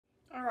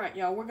Alright,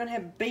 y'all, we're going to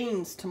have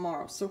beans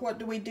tomorrow. So what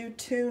do we do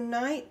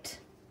tonight?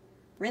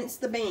 Rinse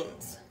the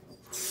beans.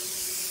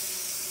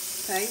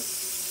 Okay?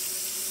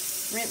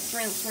 Rinse,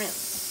 rinse,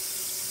 rinse.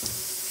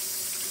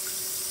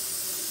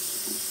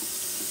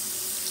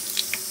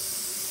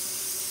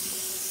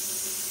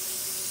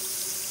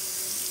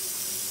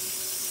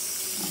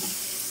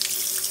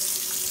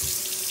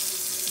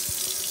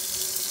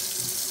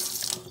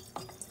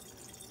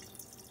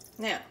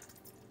 Now,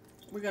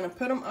 we're going to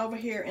put them over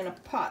here in a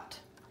pot.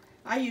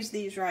 I use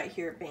these right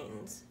here,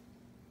 beans.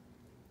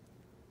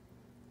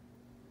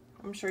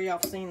 I'm sure y'all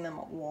have seen them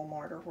at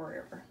Walmart or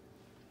wherever.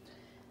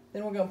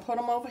 Then we're going to put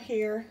them over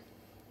here.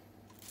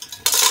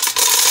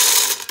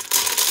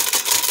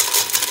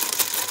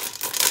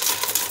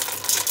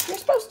 You're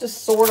supposed to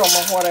sort them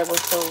or whatever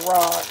for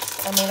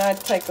rocks. I mean, I'd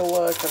take a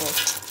look, and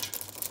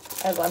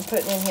as I'm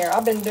putting in here,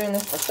 I've been doing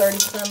this for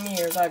 30-some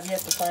years. I've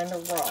yet to find a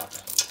rock.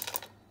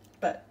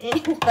 But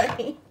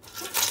anyway,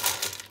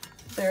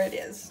 there it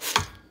is.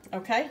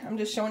 Okay, I'm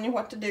just showing you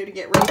what to do to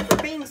get ready for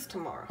beans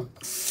tomorrow.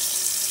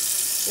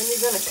 Then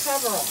you're going to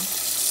cover them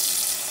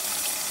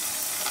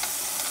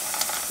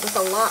with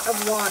a lot of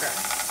water,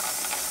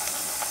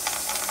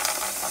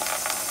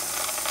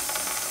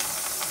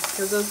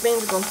 because those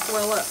beans are going to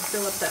swell up and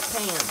fill up that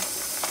pan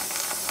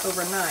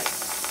overnight.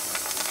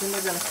 Then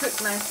they're going to cook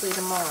nicely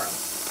tomorrow.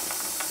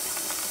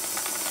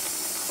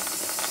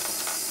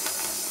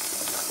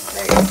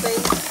 There you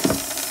see.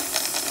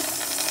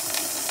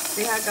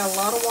 See how I got a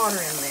lot of water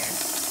in there.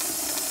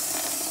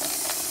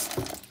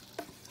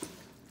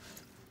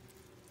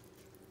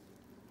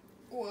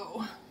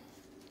 Whoa.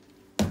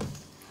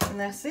 And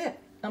that's it.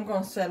 I'm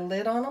going to set a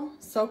lid on them,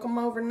 soak them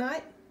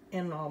overnight,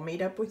 and I'll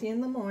meet up with you in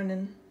the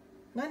morning.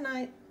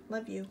 Night-night.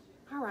 Love you.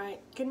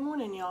 Alright, good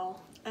morning,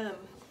 y'all.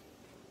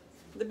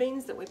 The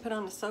beans that we put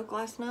on to soak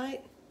last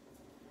night,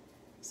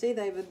 see,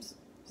 they've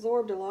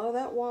absorbed a lot of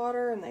that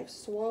water, and they've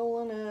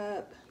swollen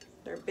up.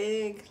 They're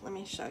big. Let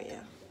me show you.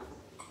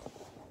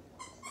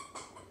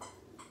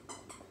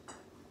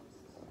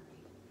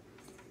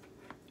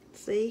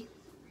 See,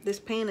 this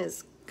pan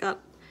has got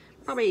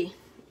probably,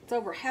 it's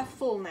over half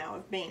full now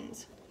of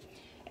beans.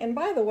 And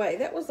by the way,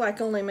 that was like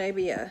only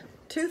maybe a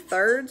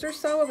 2/3 or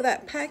so of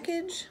that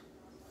package.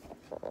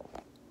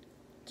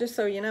 Just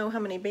so you know how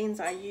many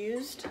beans I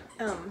used.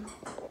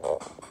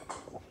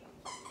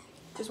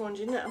 Just wanted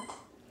you to know.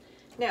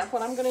 Now,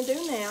 what I'm going to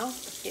do now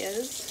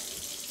is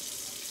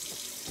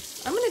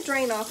I'm going to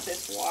drain off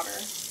this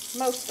water,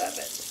 most of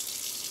it.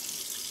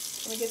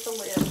 Let me get the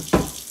lid.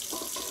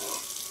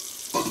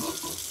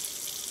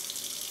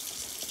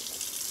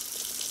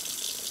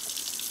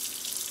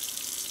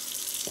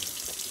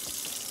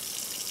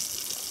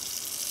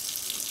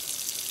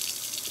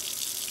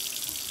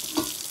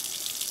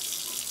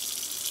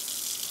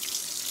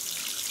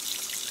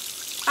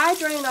 I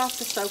drain off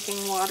the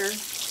soaking water.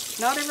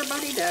 Not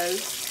everybody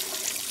does.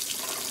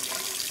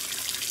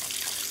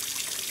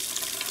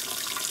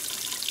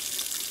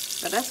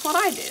 But that's what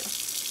I do.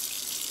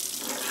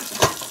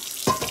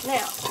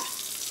 Now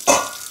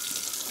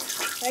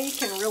you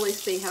can really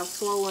see how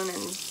swollen,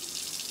 and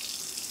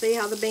see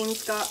how the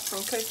beans got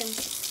from cooking,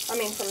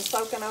 from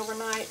soaking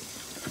overnight.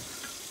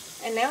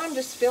 And now I'm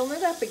just filling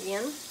it up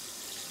again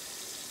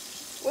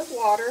with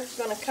water.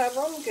 Going to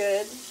cover them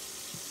good.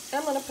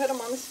 I'm going to put them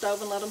on the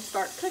stove and let them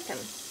start cooking.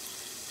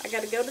 I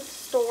got to go to the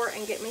store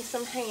and get me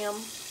some ham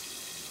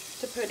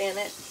to put in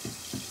it.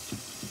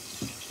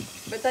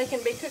 But they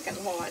can be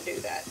cooking while I do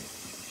that.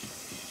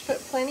 Put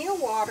plenty of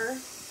water,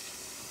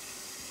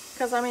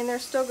 because they're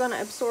still going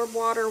to absorb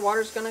water.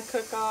 Water's going to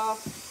cook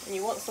off, and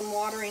you want some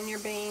water in your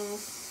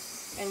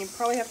beans, and you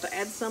probably have to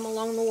add some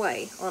along the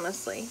way,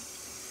 honestly.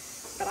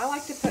 But I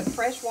like to put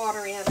fresh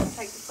water in and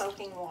take the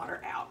soaking water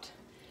out.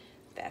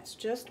 That's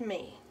just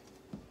me.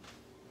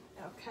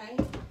 Okay,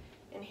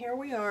 and here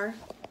we are,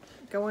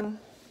 going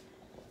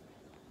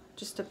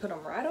just to put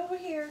them right over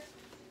here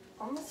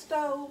on the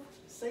stove.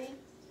 See?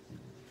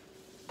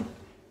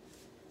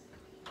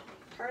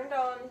 Turned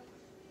on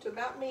to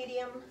about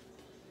medium,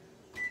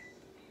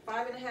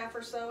 5.5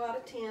 or so out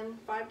of 10,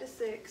 5 to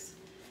 6.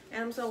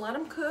 And I'm just going to let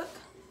them cook.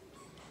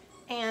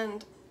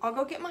 And I'll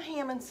go get my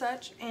ham and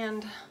such,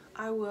 and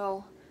I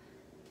will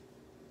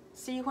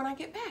see you when I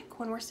get back,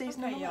 when we're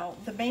seasoning them. Y'all,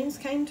 the beans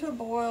came to a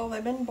boil.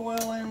 They've been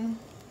boiling.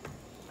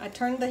 I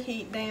turned the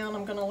heat down.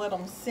 I'm going to let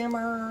them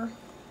simmer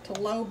to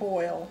low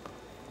boil.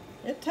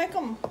 It'll take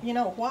them,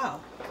 a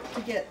while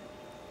to get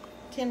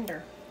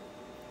tender.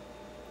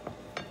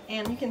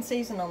 And you can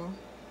season them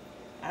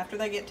after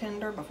they get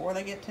tender, before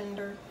they get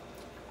tender.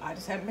 I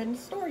just haven't been to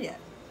the store yet.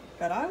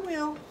 But I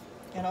will,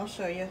 and I'll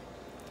show you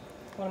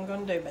what I'm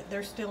going to do. But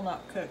they're still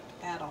not cooked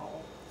at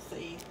all.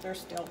 See, they're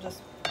still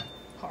just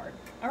hard.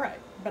 Alright,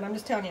 but I'm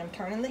just telling you, I'm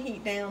turning the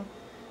heat down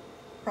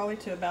probably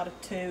to about a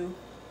 2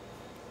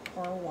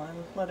 or a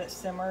 1. Let it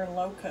simmer and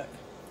low cook.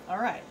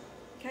 Alright.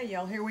 Okay,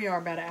 y'all, here we are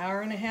about 1.5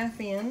 hours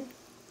in.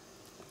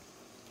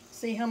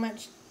 See how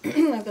much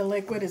of the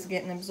liquid is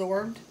getting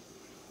absorbed?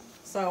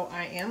 So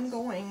I am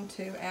going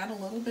to add a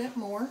little bit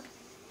more.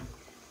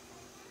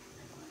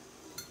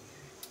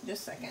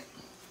 Just a second.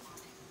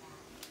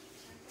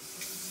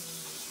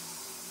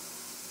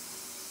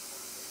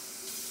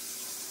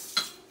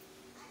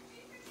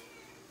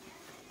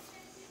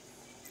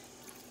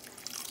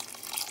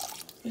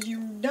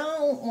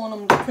 don't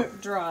want them to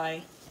cook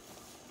dry.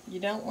 You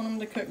don't want them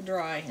to cook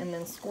dry and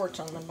then scorch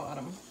on the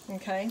bottom,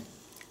 okay?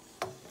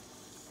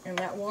 And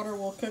that water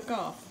will cook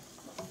off,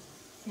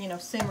 you know,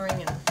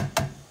 simmering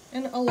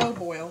in a low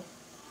boil.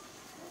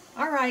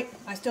 Alright,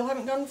 I still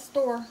haven't gone to the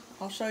store.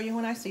 I'll show you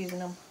when I season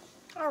them.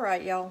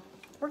 Alright, y'all.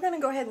 We're going to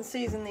go ahead and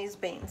season these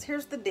beans.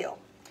 Here's the deal.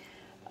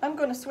 I'm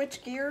going to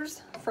switch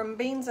gears from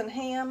beans and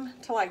ham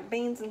to like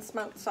beans and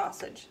smoked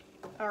sausage.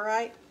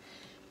 Alright?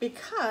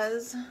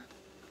 Because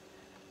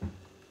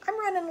I'm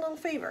running a little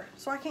fever,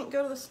 so I can't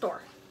go to the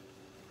store.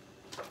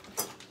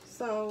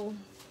 So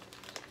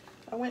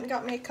I went and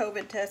got me a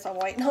COVID test. I'm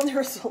waiting on the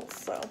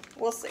results, so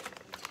we'll see.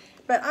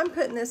 But I'm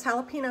putting this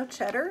jalapeno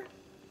cheddar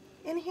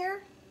in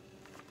here.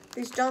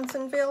 These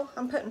Johnsonville.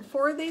 I'm putting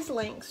 4 of these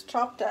links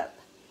chopped up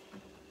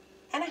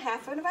and a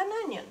half of an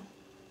onion.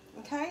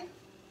 Okay?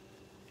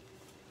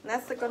 And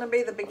that's going to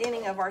be the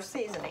beginning of our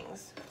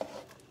seasonings.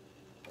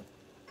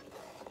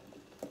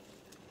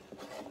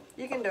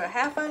 You can do a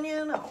half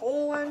onion, a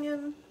whole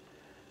onion,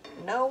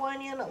 no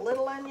onion, a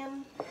little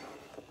onion,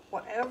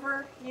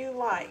 whatever you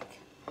like.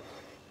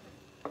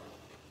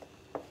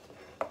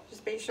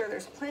 Just be sure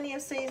there's plenty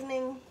of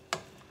seasoning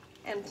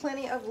and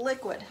plenty of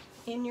liquid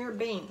in your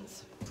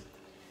beans.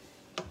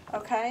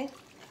 Okay?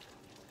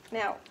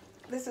 Now,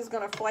 this is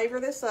going to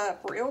flavor this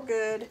up real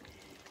good.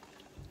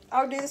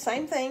 I would do the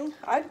same thing.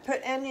 I'd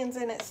put onions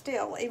in it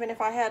still, even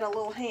if I had a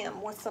little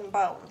ham with some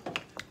bone.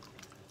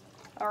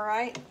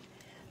 Alright?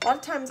 A lot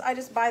of times I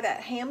just buy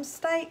that ham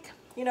steak,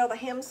 you know, the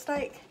ham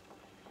steak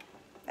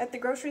at the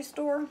grocery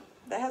store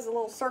that has a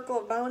little circle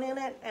of bone in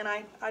it, and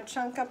I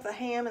chunk up the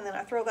ham and then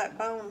I throw that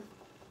bone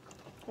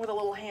with a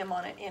little ham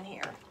on it in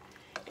here.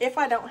 If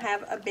I don't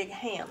have a big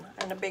ham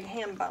and a big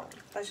ham bone.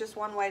 That's just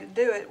one way to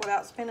do it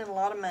without spending a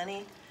lot of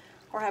money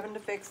or having to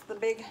fix the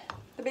big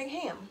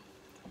ham.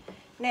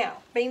 Now,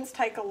 beans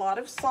take a lot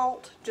of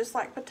salt just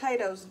like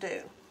potatoes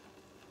do.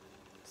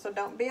 So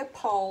don't be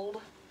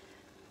appalled.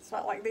 It's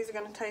not like these are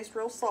going to taste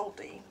real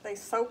salty. They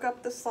soak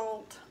up the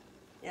salt.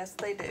 Yes,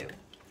 they do.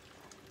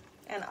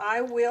 And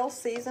I will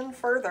season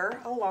further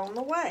along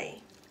the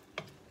way.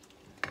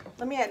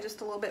 Let me add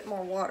just a little bit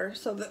more water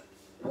so the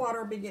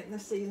water will be getting the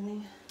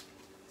seasoning.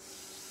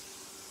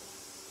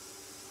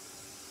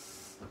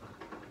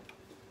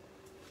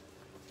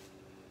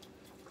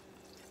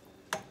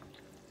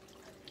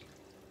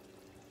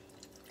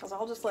 Because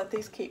I'll just let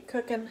these keep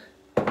cooking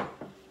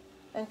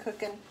and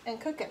cooking and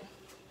cooking.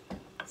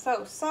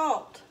 So,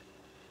 salt.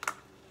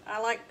 I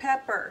like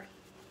pepper.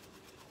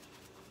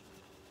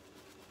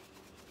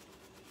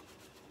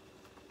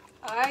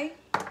 I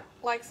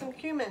like some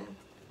cumin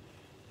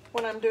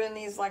when I'm doing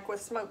these like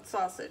with smoked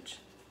sausage.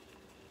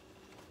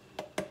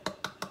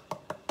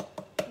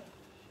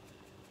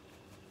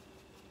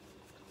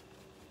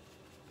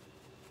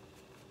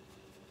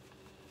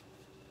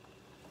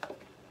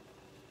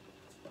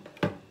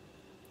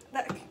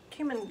 That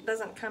cumin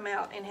doesn't come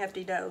out in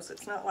hefty dose.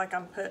 It's not like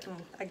I'm putting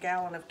a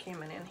gallon of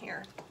cumin in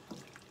here.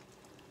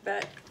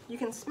 But you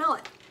can smell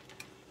it.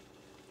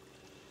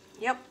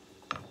 Yep.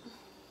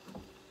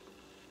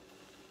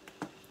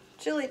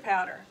 Chili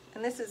powder.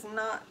 And this is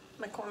not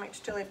McCormick's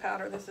chili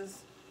powder. This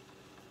is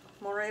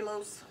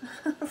Morelos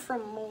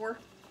from Moore,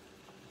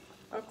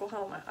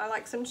 Oklahoma. I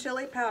like some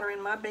chili powder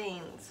in my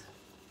beans.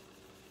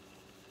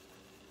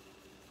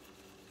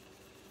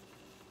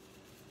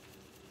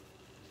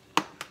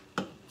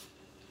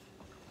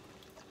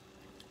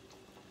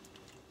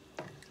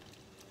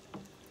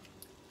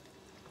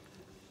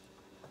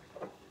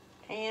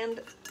 And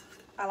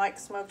I like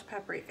smoked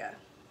paprika.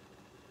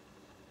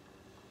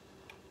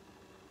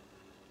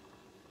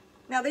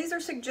 Now these are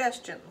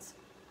suggestions.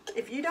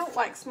 If you don't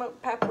like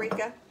smoked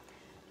paprika,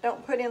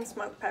 don't put in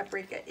smoked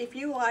paprika. If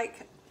you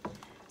like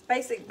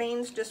basic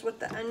beans just with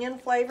the onion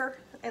flavor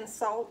and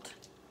salt,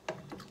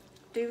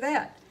 do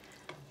that.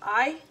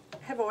 I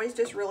have always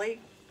just really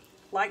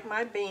liked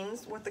my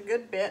beans with a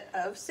good bit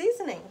of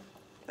seasoning.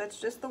 That's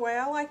just the way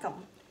I like them.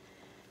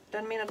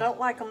 Doesn't mean I don't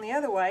like them the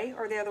other way,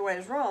 or the other way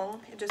is wrong.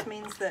 It just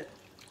means that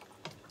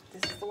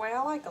this is the way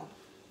I like them.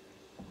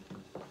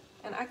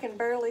 And I can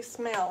barely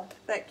smell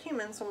that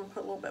cumin, so I'm going to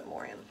put a little bit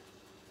more in.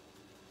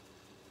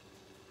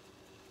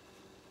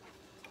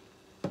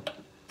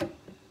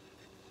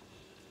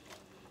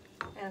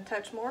 And a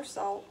touch more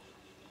salt.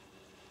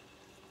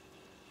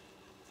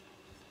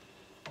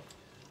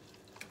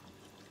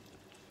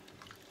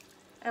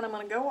 And I'm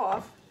going to go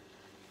off,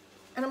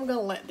 and I'm going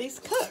to let these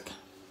cook.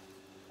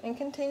 And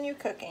continue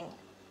cooking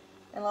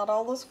and let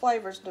all those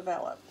flavors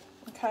develop.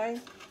 Okay?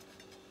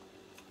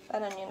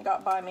 That onion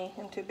got by me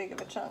in too big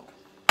of a chunk.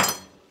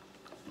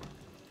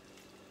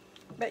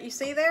 But you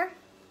see there?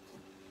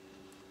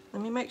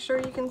 Let me make sure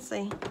you can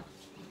see.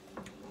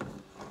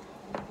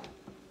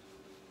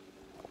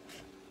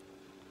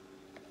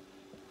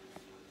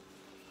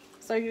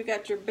 So you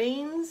got your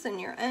beans and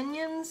your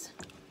onions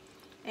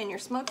and your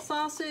smoked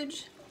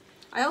sausage.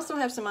 I also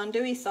have some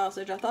andouille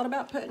sausage. I thought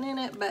about putting in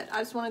it, but I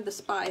just wanted the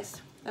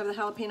spice of the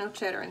jalapeno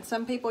cheddar. And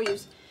some people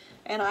use,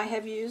 and I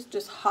have used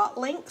just hot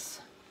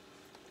links.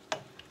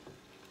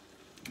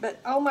 But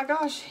oh my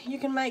gosh, you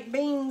can make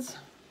beans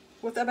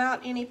with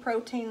about any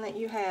protein that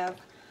you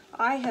have.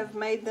 I have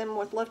made them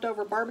with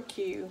leftover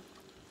barbecue.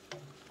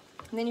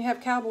 And then you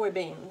have cowboy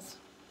beans.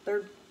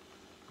 They're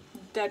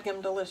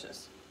dadgum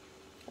delicious.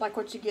 Like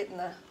what you get in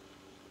the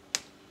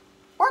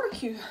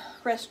barbecue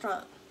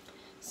restaurant.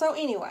 So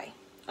anyway,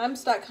 I'm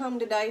stuck home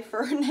today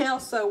for now,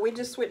 so we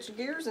just switched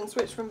gears and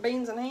switched from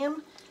beans and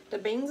ham to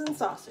beans and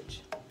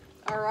sausage.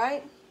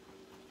 Alright?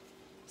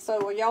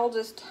 So y'all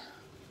just,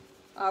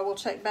 I will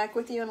check back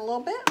with you in a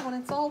little bit when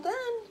it's all done.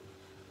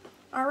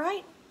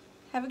 Alright?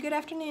 Have a good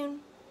afternoon.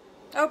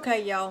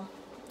 Okay, y'all.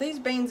 These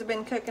beans have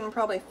been cooking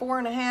probably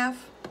 4.5,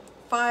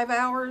 5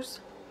 hours.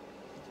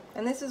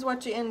 And this is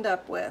what you end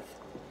up with.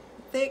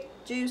 Thick,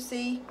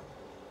 juicy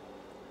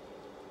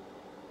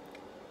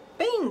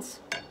beans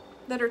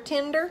that are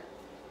tender.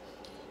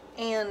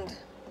 And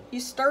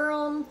you stir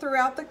them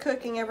throughout the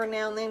cooking every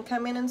now and then.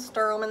 Come in and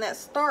stir them. And that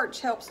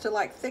starch helps to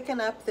like thicken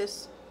up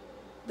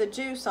the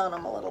juice on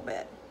them a little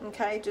bit.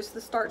 Okay, just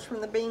the starch from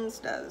the beans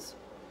does.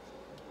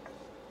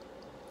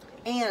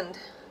 And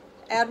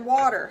add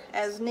water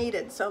as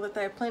needed so that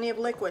they have plenty of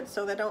liquid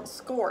so they don't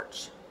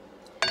scorch.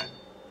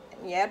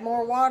 You add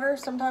more water,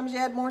 sometimes you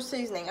add more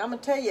seasoning. I'm going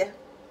to tell you,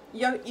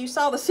 you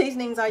saw the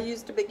seasonings I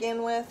used to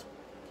begin with.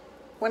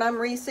 When I'm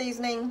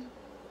re-seasoning,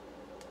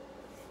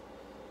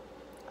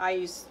 I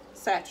use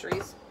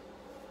Satcheries.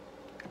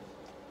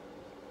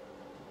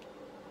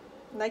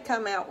 They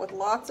come out with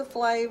lots of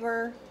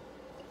flavor,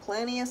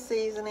 plenty of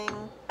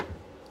seasoning.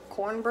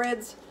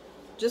 Cornbread's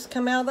just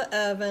come out of the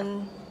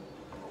oven.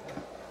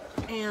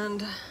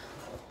 And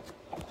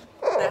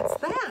that's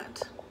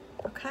that,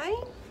 okay?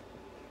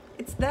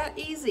 It's that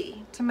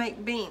easy to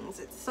make beans.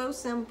 It's so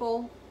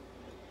simple.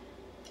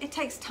 It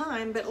takes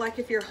time, but like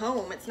if you're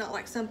home, it's not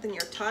like something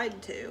you're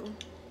tied to.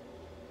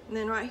 And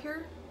then right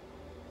here,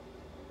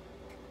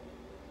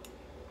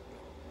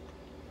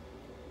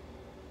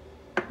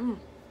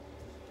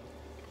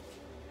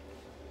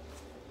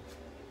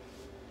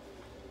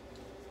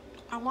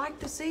 I like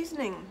the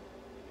seasoning.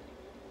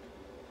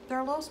 They're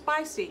a little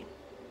spicy.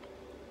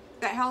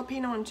 That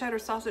jalapeno and cheddar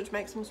sausage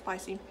makes them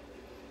spicy.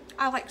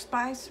 I like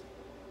spice.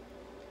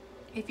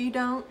 If you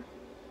don't,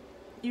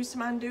 use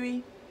some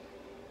andouille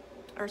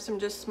or some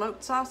just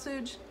smoked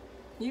sausage.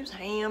 Use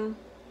ham.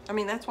 I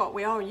mean, that's what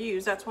we all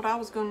use. That's what I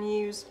was going to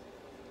use.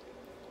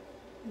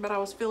 But I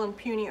was feeling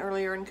puny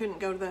earlier and couldn't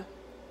go to the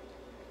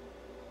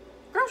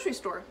grocery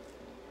store.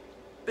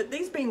 But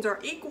these beans are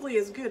equally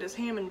as good as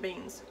ham and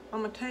beans. I'm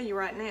going to tell you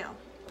right now.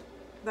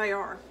 They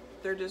are.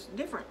 They're just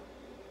different.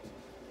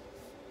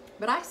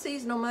 But I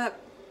season them up.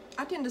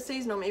 I tend to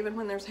season them even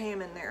when there's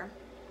ham in there.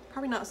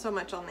 Probably not so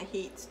much on the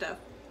heat stuff.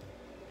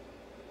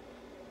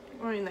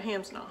 I mean, the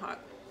ham's not hot.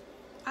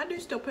 I do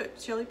still put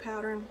chili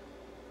powder and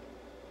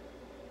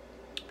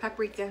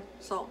paprika,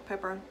 salt,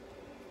 pepper.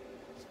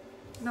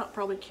 Not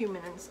probably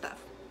cumin and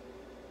stuff.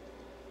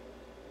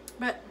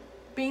 But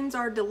beans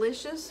are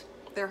delicious.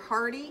 They're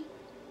hearty.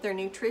 They're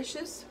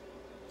nutritious.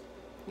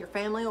 Your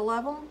family will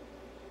love them.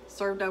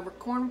 Served over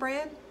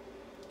cornbread.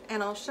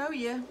 And I'll show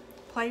you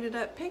plated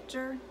up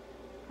picture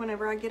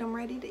whenever I get them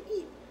ready to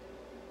eat.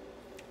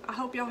 I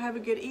hope y'all have a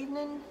good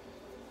evening.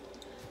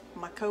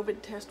 My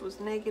COVID test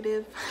was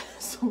negative,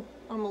 so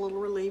I'm a little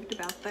relieved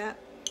about that.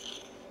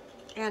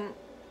 And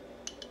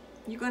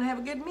you're gonna have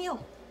a good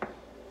meal.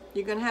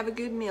 You're gonna have a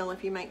good meal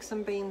if you make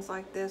some beans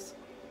like this.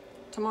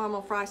 Tomorrow I'm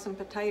gonna fry some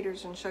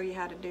potatoes and show you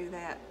how to do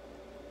that.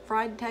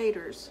 Fried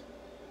taters,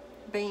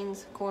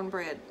 beans,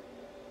 cornbread.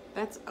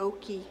 That's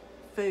oaky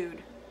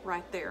food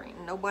right there.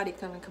 Ain't nobody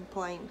gonna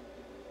complain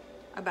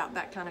about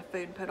that kind of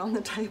food put on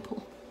the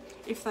table.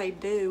 If they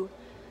do,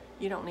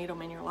 you don't need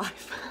them in your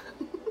life.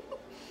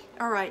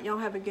 All right, y'all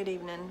have a good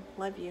evening.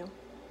 Love you.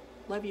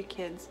 Love you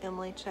kids.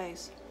 Emily,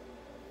 Chase.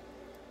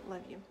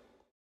 Love you.